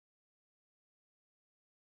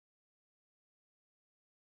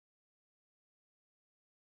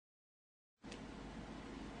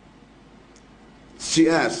She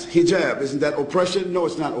asked, hijab, isn't that oppression? No,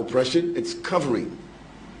 it's not oppression, it's covering.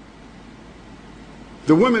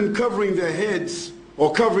 The women covering their heads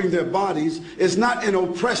or covering their bodies is not an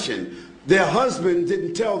oppression. Their husband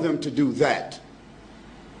didn't tell them to do that.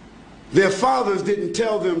 Their fathers didn't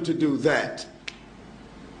tell them to do that.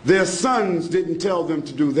 Their sons didn't tell them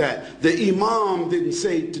to do that. The imam didn't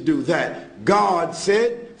say to do that. God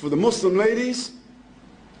said, for the Muslim ladies,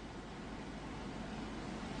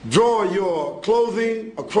 draw your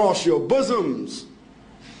clothing across your bosoms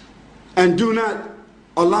and do not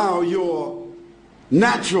allow your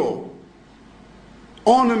natural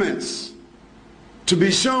ornaments to be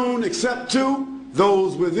shown except to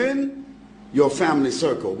those within your family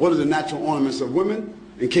circle. What are the natural ornaments of women,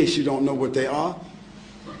 in case you don't know what they are?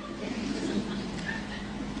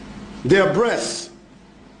 Their breasts,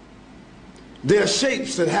 their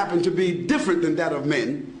shapes that happen to be different than that of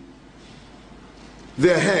men,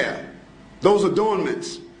 their hair, those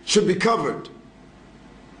adornments should be covered.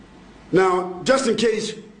 Now, just in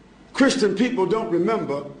case Christian people don't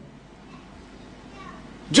remember,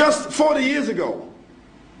 just 40 years ago,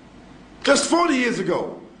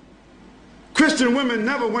 Christian women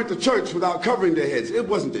never went to church without covering their heads. It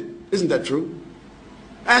wasn't it. Isn't that true?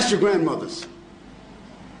 Ask your grandmothers.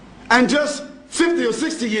 And just 50 or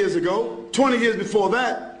 60 years ago, 20 years before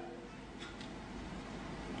that,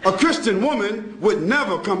 a Christian woman would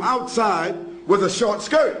never come outside with a short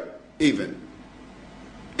skirt, even.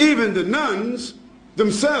 Even the nuns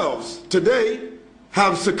themselves today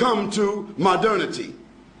have succumbed to modernity.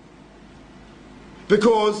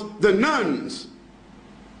 Because the nuns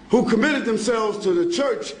who committed themselves to the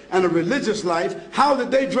church and a religious life, how did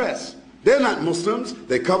they dress? They're not Muslims.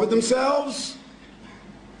 They covered themselves.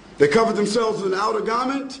 They covered themselves with an outer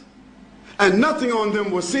garment, and nothing on them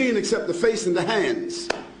was seen except the face and the hands.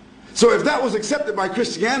 So if that was accepted by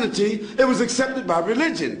Christianity, it was accepted by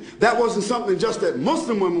religion. That wasn't something just that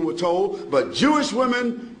Muslim women were told, but Jewish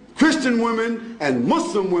women, Christian women, and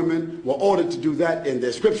Muslim women were ordered to do that in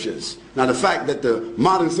their scriptures. Now the fact that the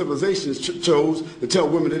modern civilizations chose to tell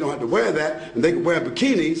women they don't have to wear that and they can wear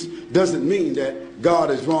bikinis doesn't mean that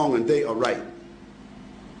God is wrong and they are right.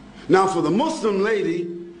 Now for the Muslim lady,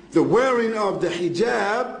 the wearing of the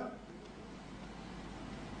hijab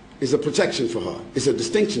is a protection for her. It's a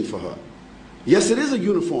distinction for her. Yes, it is a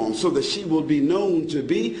uniform so that she will be known to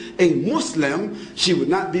be a Muslim. She would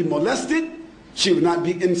not be molested. She would not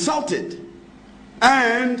be insulted.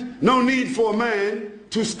 And no need for a man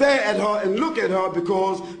to stare at her and look at her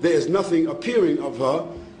because there is nothing appearing of her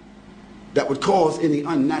that would cause any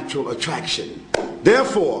unnatural attraction.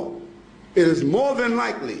 Therefore, it is more than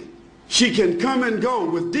likely she can come and go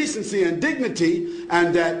with decency and dignity,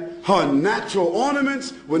 and that her natural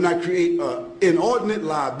ornaments will not create an inordinate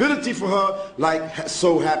liability for her, like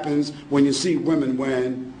so happens when you see women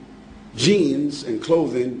wearing jeans and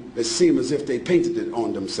clothing that seem as if they painted it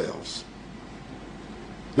on themselves.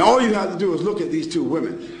 Now all you have to do is look at these two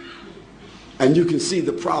women and you can see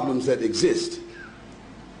the problems that exist.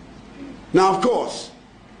 Now of course,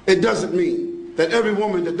 it doesn't mean that every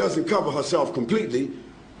woman that doesn't cover herself completely,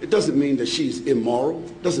 it doesn't mean that she's immoral.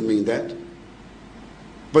 It doesn't mean that.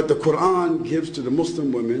 But the Quran gives to the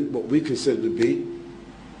Muslim women what we consider to be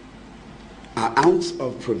an ounce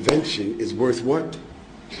of prevention is worth what?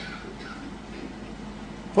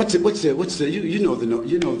 What is it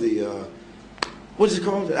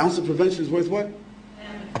called? An ounce of prevention is worth what?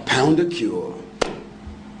 A pound of cure.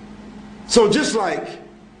 So just like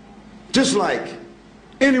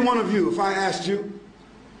any one of you, if I asked you,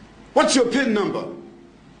 what's your PIN number?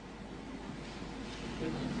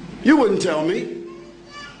 You wouldn't tell me.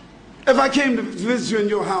 If I came to visit you in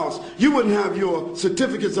your house, you wouldn't have your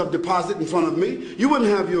certificates of deposit in front of me. You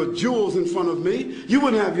wouldn't have your jewels in front of me. You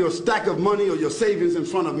wouldn't have your stack of money or your savings in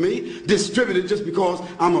front of me, distributed just because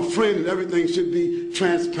I'm a friend and everything should be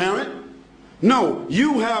transparent. No,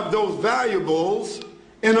 you have those valuables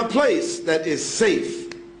in a place that is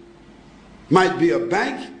safe. Might be a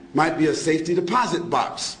bank, might be a safety deposit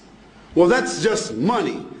box. Well, that's just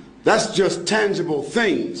money. That's just tangible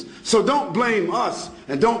things. So don't blame us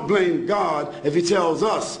and don't blame God if he tells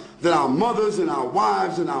us that our mothers and our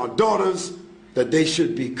wives and our daughters, that they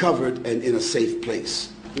should be covered and in a safe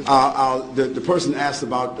place. The person asked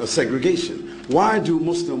about segregation. Why do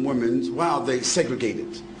Muslim women, why are they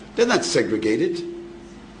segregated? They're not segregated.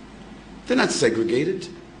 They're not segregated.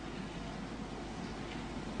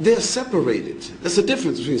 They're separated. There's a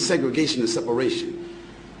difference between segregation and separation.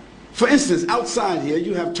 For instance, outside here,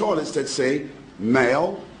 you have toilets that say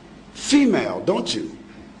male, female, don't you?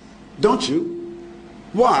 Don't you?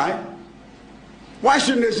 Why? Why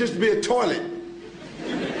shouldn't there just be a toilet?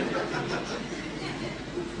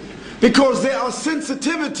 Because there are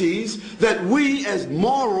sensitivities that we as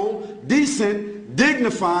moral, decent,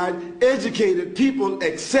 dignified, educated people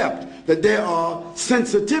accept, that there are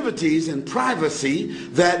sensitivities and privacy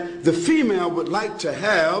that the female would like to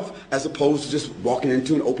have as opposed to just walking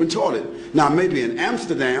into an open toilet. Now maybe in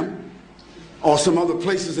Amsterdam or some other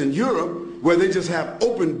places in Europe where they just have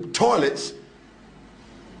open toilets,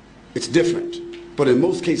 it's different. But in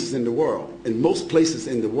most cases in the world, in most places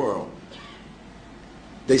in the world,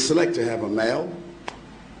 they select to have a male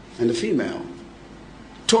and a female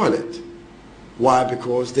toilet. Why?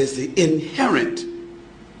 Because there's the inherent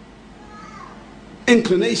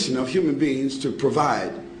inclination of human beings to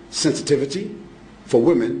provide sensitivity for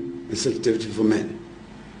women and sensitivity for men.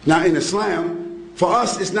 Now in Islam, for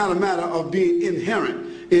us, it's not a matter of being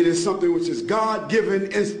inherent. It is something which is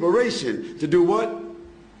God-given inspiration to do what?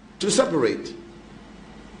 To separate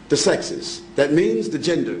the sexes. That means the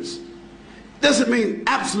genders. Doesn't mean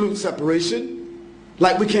absolute separation,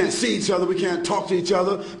 like we can't see each other, we can't talk to each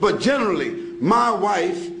other, but generally, my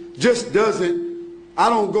wife just doesn't, I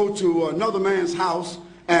don't go to another man's house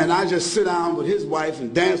and I just sit down with his wife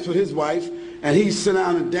and dance with his wife, and he sit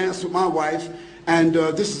down and dance with my wife, and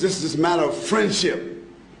this is a matter of friendship.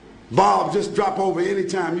 Bob, just drop over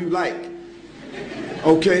anytime you like.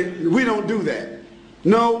 Okay? We don't do that.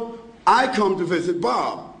 No, I come to visit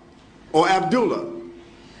Bob or Abdullah.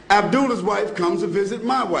 Abdullah's wife comes to visit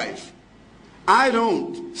my wife. I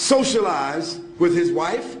don't socialize with his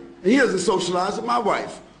wife, and he doesn't socialize with my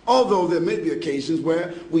wife. Although there may be occasions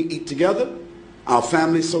where we eat together, our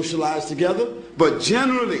families socialize together, but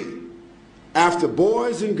generally, after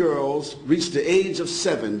boys and girls reach the age of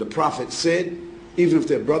 7, the Prophet said, even if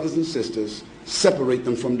they're brothers and sisters, separate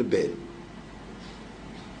them from the bed.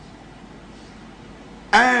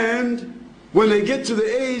 And when they get to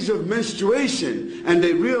the age of menstruation and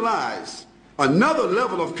they realize another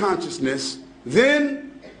level of consciousness,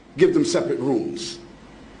 then give them separate rooms.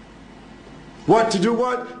 What to do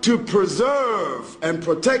what? To preserve and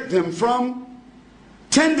protect them from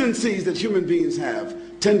tendencies that human beings have,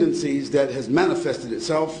 tendencies that has manifested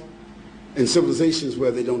itself in civilizations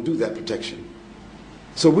where they don't do that protection.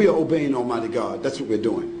 So we are obeying Almighty God. That's what we're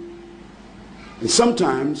doing. And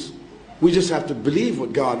sometimes we just have to believe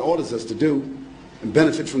what God orders us to do and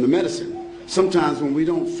benefit from the medicine. Sometimes when we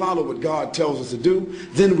don't follow what God tells us to do,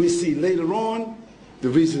 then we see later on the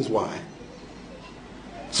reasons why.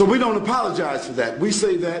 So we don't apologize for that. We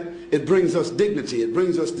say that it brings us dignity, it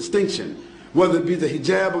brings us distinction. Whether it be the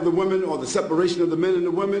hijab of the women or the separation of the men and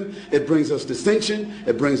the women, it brings us distinction,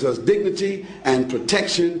 it brings us dignity and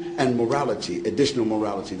protection and morality, additional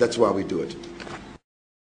morality. That's why we do it.